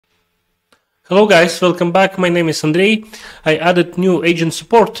Hello guys, welcome back. My name is Andrei. I added new agent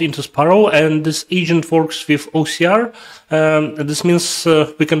support into Sparrow, and this agent works with OCR. This means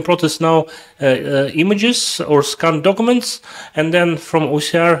we can process now images or scan documents, and then from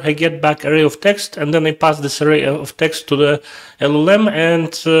OCR I get back array of text, and then I pass this array of text to the LLM,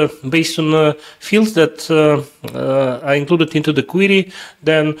 and based on the fields that I included into the query,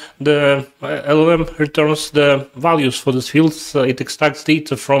 then the LLM returns the values for these fields. It extracts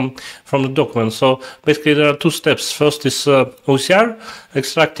data from the document. So basically there are two steps. First is OCR,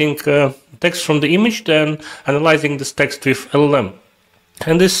 extracting text from the image, then analyzing this text with LLM.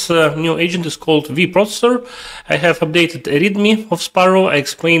 And this new agent is called vProcessor. I have updated a README of Sparrow. I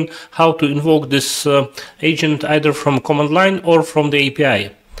explain how to invoke this agent either from command line or from the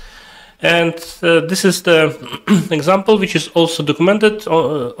API. And this is the example, which is also documented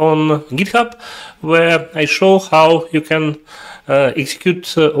on GitHub, where I show how you can execute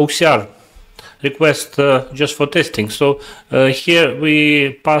OCR request just for testing. So here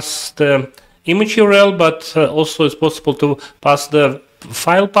we pass the image URL, but also it's possible to pass the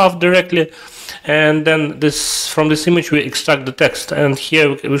file path directly, and then from this image we extract the text, and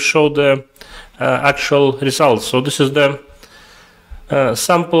here we show the actual results. So this is the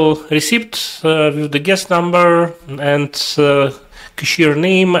sample receipt with the guest number and cashier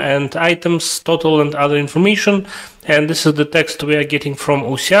name and items total and other information, and this is the text we are getting from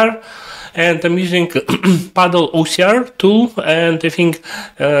OCR. And I'm using PaddleOCR tool, and I think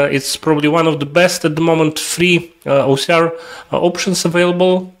it's probably one of the best at the moment free OCR options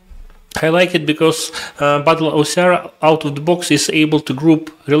available. I like it because PaddleOCR out of the box is able to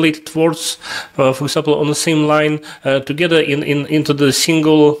group related words, for example, on the same line together into the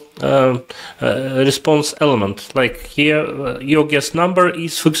single response element. Like here, your guest number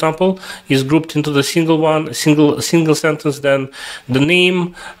is, for example, is grouped into the single sentence, then the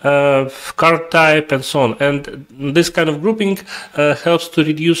name, card type, and so on. And this kind of grouping helps to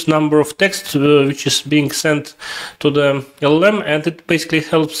reduce number of text which is being sent to the LLM, and it basically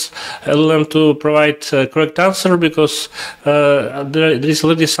helps LLM to provide correct answer, because there is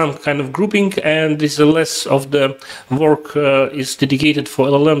already some kind of grouping, and this less of the work is dedicated for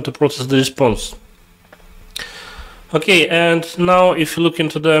LLM to process the response. Okay, and now if you look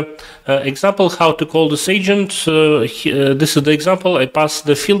into the example how to call this agent, this is the example. I pass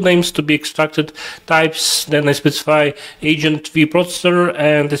the field names to be extracted, types, then I specify agent vProcessor,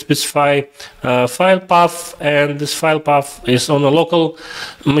 and I specify file path, and this file path is on a local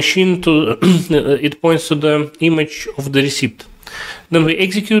machine. It points to the image of the receipt. Then we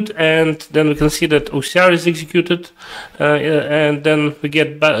execute, and then we can see that OCR is executed, and then we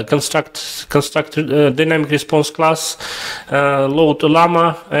get back, construct dynamic response class, load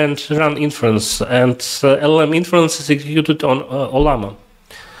Llama, and run inference, and LLM inference is executed on Llama.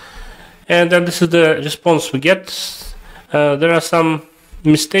 And then this is the response we get. There are some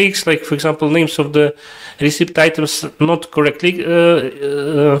mistakes, like for example names of the receipt items not correctly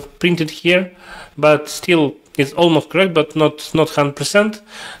printed here, but still it's almost correct, but not 100%.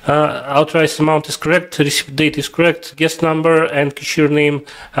 Authorized amount is correct, receipt date is correct, guest number and cashier name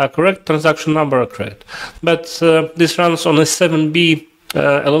are correct, transaction number are correct. But this runs on a 7B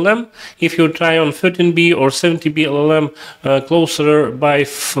LLM. If you try on 13B or 70B LLM, closer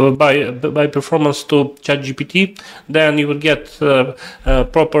by performance to ChatGPT, then you will get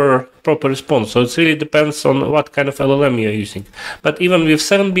proper response. So it really depends on what kind of LLM you're using. But even with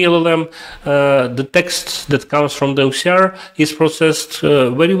 7B LLM, the text that comes from the OCR is processed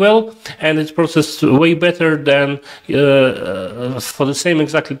very well, and it's processed way better than for the same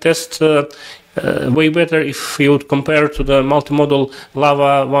exactly test. Way better if you would compare to the multimodal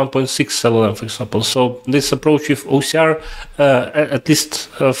Lava 1.6 LLM, for example. So this approach with OCR, at least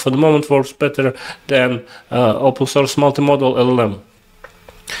for the moment, works better than open source multimodal LLM.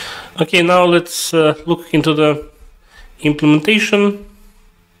 Okay, now let's look into the implementation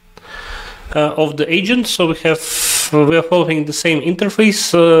of the agent. So we are following the same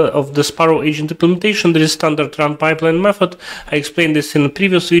interface of the Sparrow agent implementation. There is standard run pipeline method. I explained this in the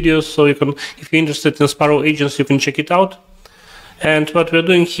previous videos, so you can, if you're interested in Sparrow agents, you can check it out. And what we're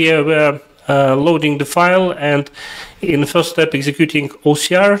doing here, we're loading the file, and in the first step executing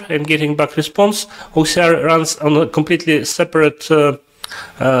OCR and getting back response. OCR runs on a completely separate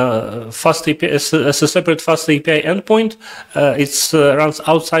fast API, as a separate fast API endpoint. It runs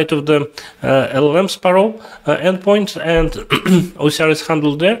outside of the LLM Sparrow endpoint, and OCR is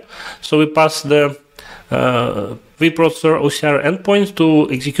handled there. So we pass the vProcessor OCR endpoint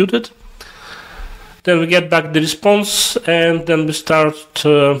to execute it. Then we get back the response, and then we start.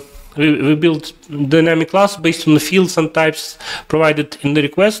 We build dynamic class based on the fields and types provided in the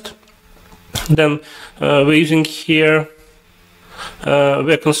request. Then we're using here,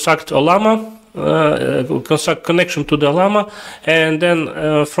 we construct a llama, construct connection to the llama, and then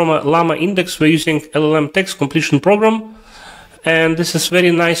from a LlamaIndex we're using LLM text completion program. And this is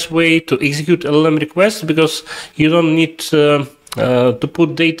very nice way to execute LLM requests, because you don't need to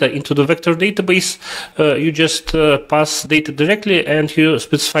put data into the vector database. You just pass data directly, and you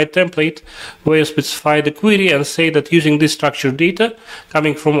specify template where you specify the query and say that using this structured data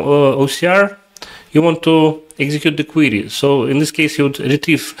coming from OCR, you want to execute the query. So in this case, you would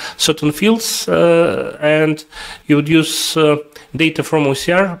retrieve certain fields and you would use data from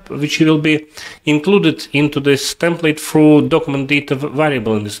OCR, which will be included into this template through document data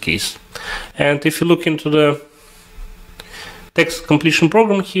variable in this case. And if you look into the text completion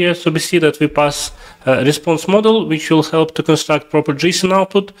program here, so we see that we pass response model, which will help to construct proper JSON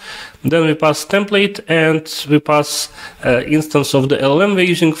output. Then we pass template, and we pass instance of the LLM we're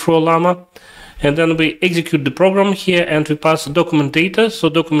using for Llama. And then we execute the program here, and we pass document data. So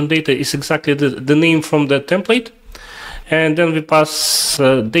document data is exactly the name from the template. And then we pass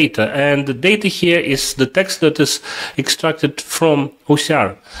data, and the data here is the text that is extracted from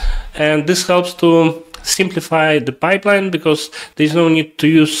OCR. And this helps to simplify the pipeline, because there's no need to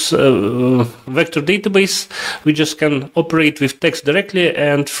use vector database. We just can operate with text directly,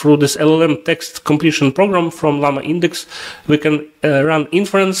 and through this LLM text completion program from LlamaIndex, we can run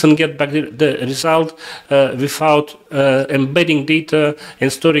inference and get back the result without embedding data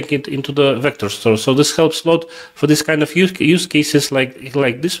and storing it into the vector store. So this helps a lot for this kind of use cases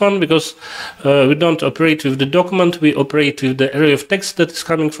like this one, because we don't operate with the document, we operate with the array of text that is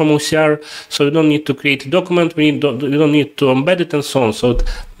coming from OCR. So we don't need to create a document, we don't need to embed it, and so on. So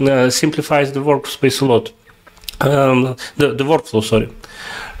it simplifies the workspace a lot, the workflow, sorry.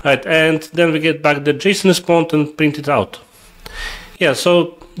 Right, and then we get back the JSON response and print it out. Yeah,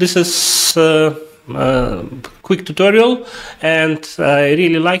 so this is quick tutorial, and I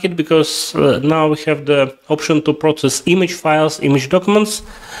really like it, because now we have the option to process image files, image documents.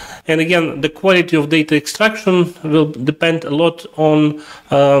 And again, the quality of data extraction will depend a lot on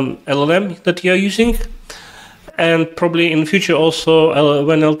LLM that you are using. And probably in the future also,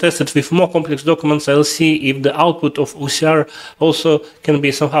 when I'll test it with more complex documents, I'll see if the output of OCR also can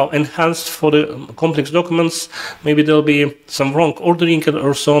be somehow enhanced for the complex documents. Maybe there'll be some wrong ordering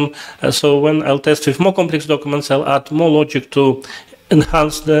or so on. So when I'll test with more complex documents, I'll add more logic to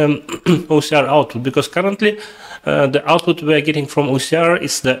enhance the OCR output, because currently the output we're getting from OCR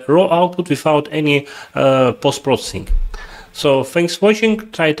is the raw output without any post-processing. So thanks for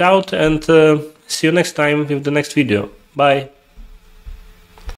watching, try it out, and see you next time with the next video. Bye.